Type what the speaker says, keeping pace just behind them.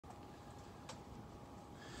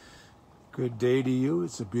Good day to you.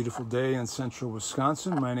 It's a beautiful day in central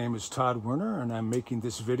Wisconsin. My name is Todd Werner, and I'm making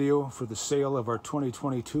this video for the sale of our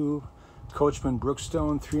 2022 Coachmen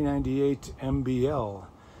Brookstone 398 MBL.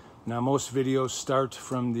 Now, most videos start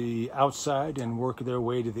from the outside and work their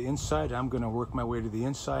way to the inside. I'm going to work my way to the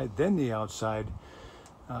inside, then the outside.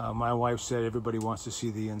 My wife said everybody wants to see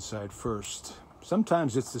the inside first.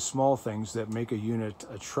 Sometimes it's the small things that make a unit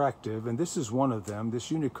attractive, and this is one of them. This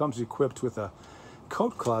unit comes equipped with a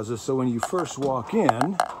coat closet, so when you first walk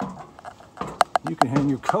in, you can hang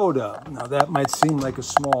your coat up. Now that might seem like a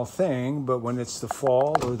small thing, but when it's the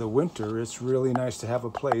fall or the winter, it's really nice to have a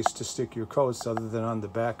place to stick your coats other than on the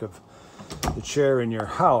back of the chair in your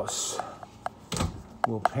house.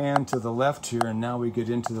 We'll pan to the left here, and now we get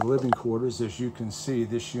into the living quarters. As you can see,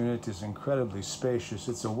 this unit is incredibly spacious.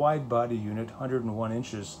 It's a wide body unit, 101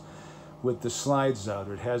 inches, with the slides out.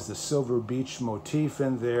 It has the Silver Beach motif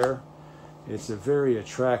in there. It's a very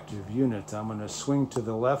attractive unit. I'm going to swing to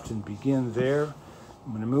the left and begin there.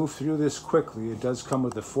 I'm going to move through this quickly. It does come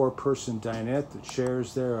with a 4-person dinette. The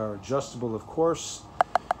chairs there are adjustable, of course.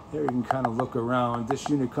 There you can kind of look around. This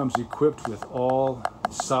unit comes equipped with all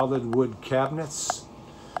solid wood cabinets.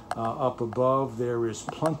 Up above, there is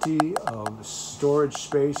plenty of storage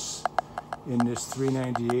space in this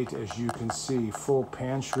 398, as you can see. Full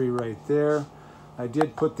pantry right there. I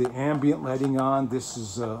did put the ambient lighting on. This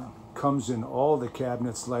is comes in all the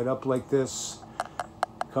cabinets light up like this.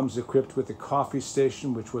 Comes equipped with a coffee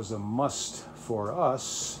station, which was a must for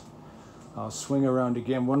us. I'll swing around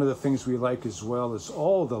again. One of the things we like as well is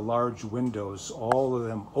all the large windows, all of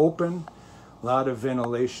them open, a lot of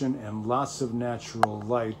ventilation and lots of natural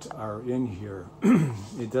light are in here.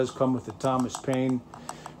 It does come with the Thomas Paine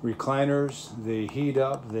recliners. They heat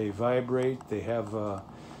up, they vibrate, they have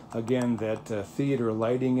again, that theater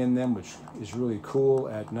lighting in them, which is really cool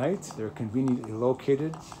at night. They're conveniently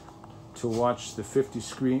located to watch the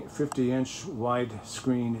 50-inch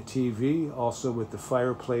widescreen TV, also with the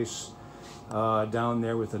fireplace down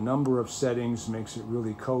there with a number of settings, makes it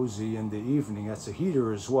really cozy in the evening. That's a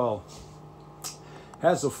heater as well.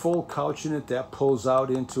 Has a full couch in it that pulls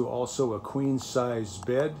out into also a queen-size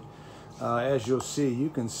bed. As you'll see, you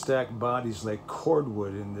can stack bodies like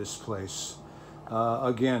cordwood in this place.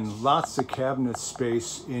 Again, lots of cabinet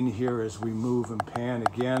space in here as we move and pan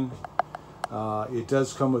again. It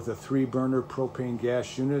does come with a 3-burner propane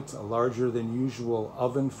gas unit, a larger than usual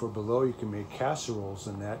oven for below. You can make casseroles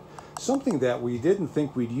in that. Something that we didn't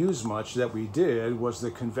think we'd use much that we did was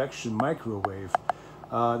the convection microwave.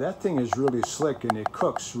 That thing is really slick and it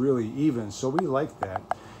cooks really even, so we like that.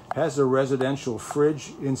 Has a residential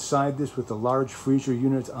fridge inside this with a large freezer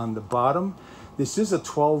unit on the bottom. This is a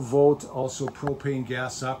 12-volt, also propane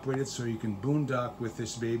gas operated, so you can boondock with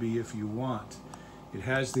this baby if you want. It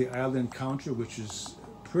has the island counter, which is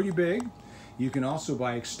pretty big. You can also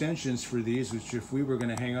buy extensions for these, which if we were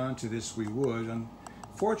going to hang on to this, we would.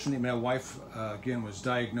 Unfortunately, my wife, again, was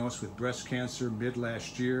diagnosed with breast cancer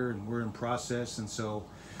mid-last year, and we're in process, and so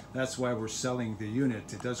that's why we're selling the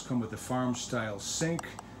unit. It does come with a farm-style sink,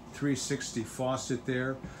 360 faucet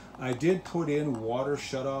there. I did put in water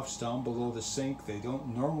shutoffs down below the sink. They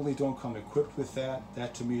normally don't come equipped with that.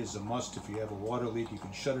 That to me is a must. If you have a water leak, you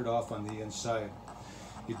can shut it off on the inside.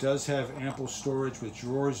 It does have ample storage with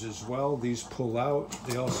drawers as well. These pull out.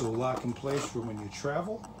 They also lock in place for when you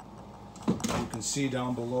travel. You can see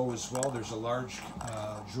down below as well, there's a large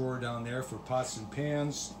drawer down there for pots and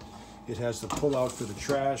pans. It has the pull out for the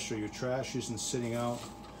trash, so your trash isn't sitting out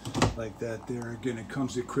like that there. Again, it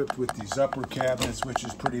comes equipped with these upper cabinets, which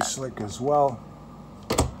is pretty slick as well,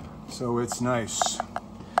 so it's nice.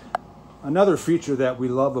 Another feature that we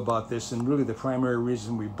love about this, and really the primary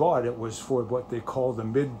reason we bought it, was for what they call the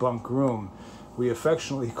mid-bunk room. We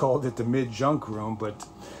affectionately called it the mid-junk room, but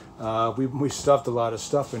we stuffed a lot of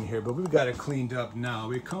stuff in here, but we've got it cleaned up now.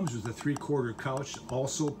 It comes with a 3/4 couch,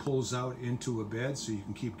 also pulls out into a bed, so you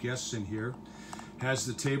can keep guests in here. Has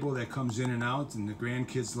the table that comes in and out, and the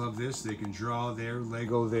grandkids love this. They can draw there,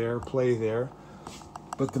 Lego there, play there.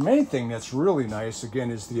 But the main thing that's really nice,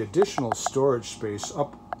 again, is the additional storage space.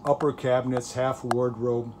 Upper cabinets, half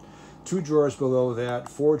wardrobe, 2 drawers below that,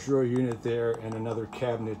 4-drawer unit there, and another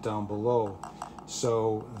cabinet down below.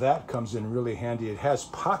 So that comes in really handy. It has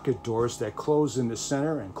pocket doors that close in the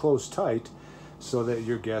center and close tight so that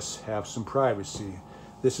your guests have some privacy.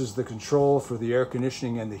 This is the control for the air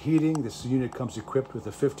conditioning and the heating. This unit comes equipped with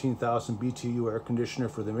a 15,000 BTU air conditioner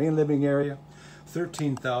for the main living area,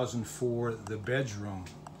 13,000 for the bedroom.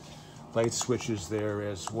 Light switches there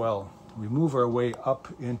as well. We move our way up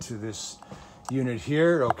into this unit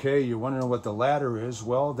here. Okay, you're wondering what the ladder is.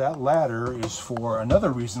 Well, that ladder is for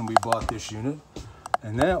another reason we bought this unit.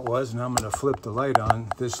 And that was, and I'm going to flip the light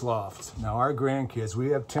on, this loft. Now our grandkids, we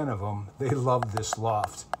have 10 of them, they love this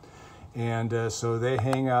loft. And so they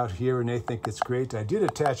hang out here and they think it's great. I did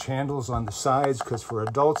attach handles on the sides because for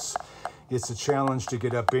adults, it's a challenge to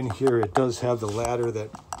get up in here. It does have the ladder that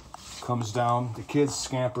comes down. The kids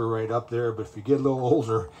scamper right up there, but if you get a little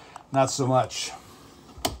older, not so much.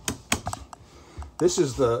 This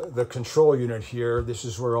is the control unit here. This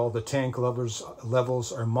is where all the tank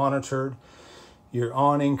levels are monitored. Your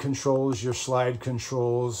awning controls, your slide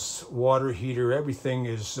controls, water heater, everything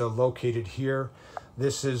is located here.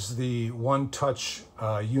 This is the one-touch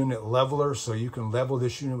unit leveler, so you can level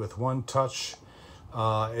this unit with one touch.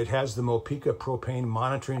 It has the Mopica propane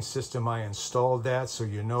monitoring system. I installed that so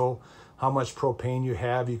you know how much propane you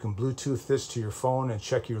have. You can Bluetooth this to your phone and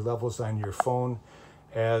check your levels on your phone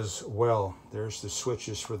as well. There's the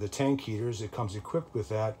switches for the tank heaters. It comes equipped with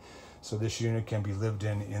that, so this unit can be lived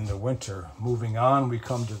in the winter. Moving on, we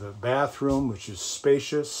come to the bathroom, which is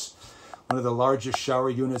spacious. One of the largest shower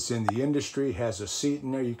units in the industry. Has a seat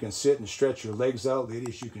in there. You can sit and stretch your legs out.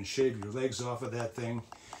 Ladies, you can shave your legs off of that thing.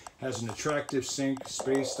 Has an attractive sink,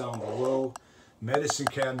 space down below, medicine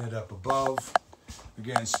cabinet up above.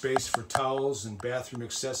 Again, space for towels and bathroom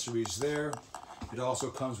accessories there. It also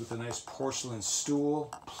comes with a nice porcelain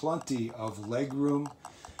stool, plenty of leg room.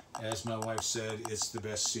 As my wife said, it's the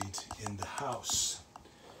best seat in the house.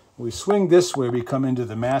 We swing this way, we come into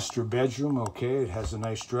the master bedroom. Okay, it has a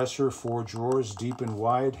nice dresser, 4 drawers, deep and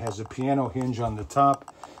wide, has a piano hinge on the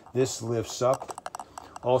top. This lifts up.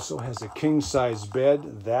 Also has a king-size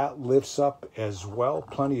bed that lifts up as well.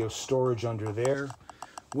 Plenty of storage under there.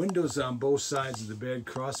 Windows on both sides of the bed,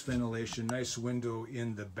 cross ventilation, nice window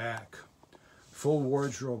in the back. Full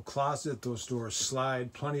wardrobe closet, those doors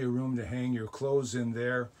slide, plenty of room to hang your clothes in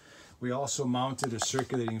there. We also mounted a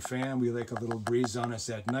circulating fan. We like a little breeze on us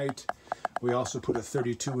at night. We also put a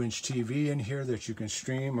 32-inch TV in here that you can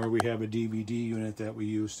stream, or we have a DVD unit that we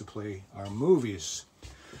use to play our movies.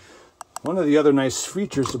 One of the other nice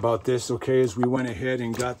features about this, okay, is we went ahead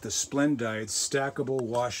and got the Splendide stackable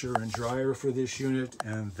washer and dryer for this unit,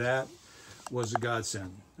 and that was a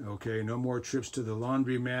godsend. Okay, no more trips to the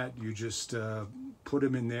laundromat. You just put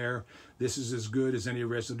them in there. This is as good as any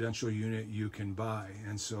residential unit you can buy.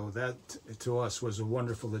 And so that, to us, was a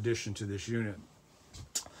wonderful addition to this unit.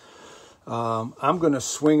 I'm going to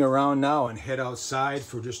swing around now and head outside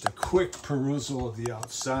for just a quick perusal of the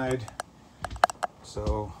outside.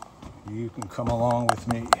 So you can come along with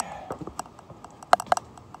me.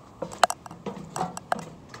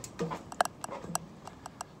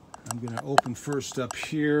 I'm going to open first up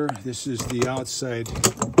here. This is the outside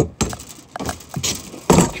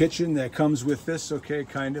kitchen that comes with this, okay,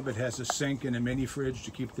 kind of. It has a sink and a mini fridge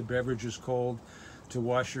to keep the beverages cold, to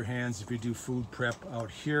wash your hands if you do food prep out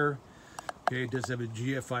here. Okay, it does have a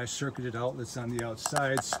GFI circuited outlets on the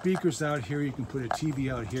outside. Speakers out here. You can put a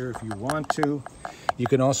TV out here if you want to. You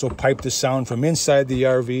can also pipe the sound from inside the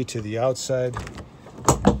RV to the outside.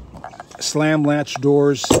 Slam latch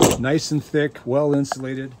doors, nice and thick, well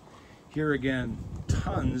insulated. Here again,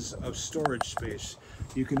 tons of storage space.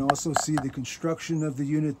 You can also see the construction of the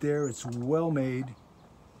unit there. It's well made,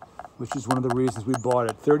 which is one of the reasons we bought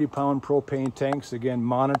it. 30-pound propane tanks, again,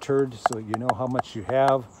 monitored so you know how much you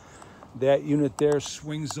have. That unit there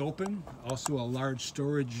swings open. Also a large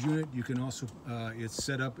storage unit. You can also, it's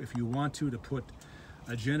set up if you want to put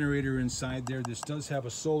a generator inside there. This does have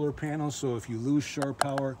a solar panel, so if you lose shore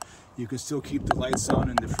power, you can still keep the lights on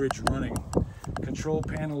and the fridge running. Control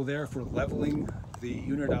panel there for leveling the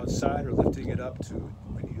unit outside or lifting it up to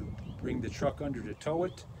when you bring the truck under to tow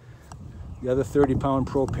it. The other 30-pound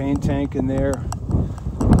propane tank in there.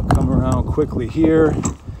 Come around quickly here.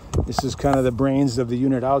 This is kind of the brains of the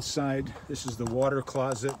unit outside. This is the water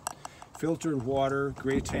closet. Filtered water,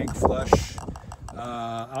 gray tank flush,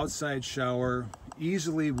 outside shower,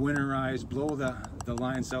 easily winterized, blow the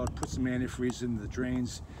lines out, put some antifreeze in the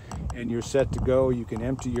drains, and you're set to go. You can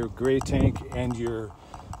empty your gray tank and your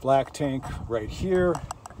black tank right here.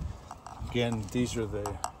 Again, these are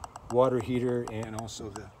the water heater and also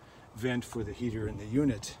the vent for the heater in the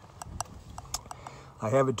unit. I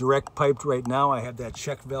have it direct piped right now. I have that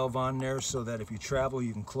check valve on there so that if you travel,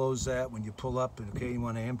 you can close that when you pull up, and okay, you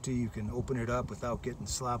want to empty, you can open it up without getting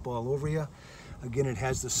slop all over you. Again, it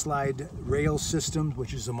has the slide rail system,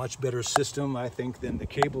 which is a much better system, I think, than the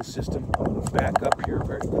cable system. I'm going to back up here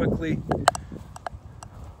very quickly.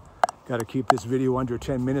 Got to keep this video under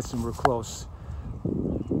 10 minutes and we're close.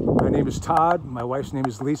 My name is Todd. My wife's name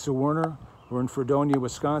is Lisa Werner. We're in Fredonia,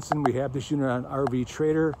 Wisconsin. We have this unit on RV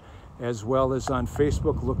Trader as well as on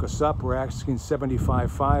Facebook. Look us up. We're asking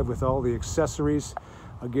 $75,500 with all the accessories.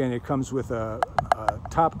 Again, it comes with a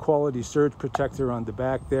top quality surge protector on the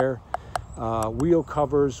back there, wheel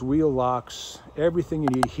covers, wheel locks, everything you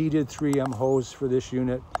need, heated 3M hose for this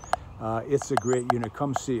unit. It's a great unit.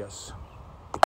 Come see us.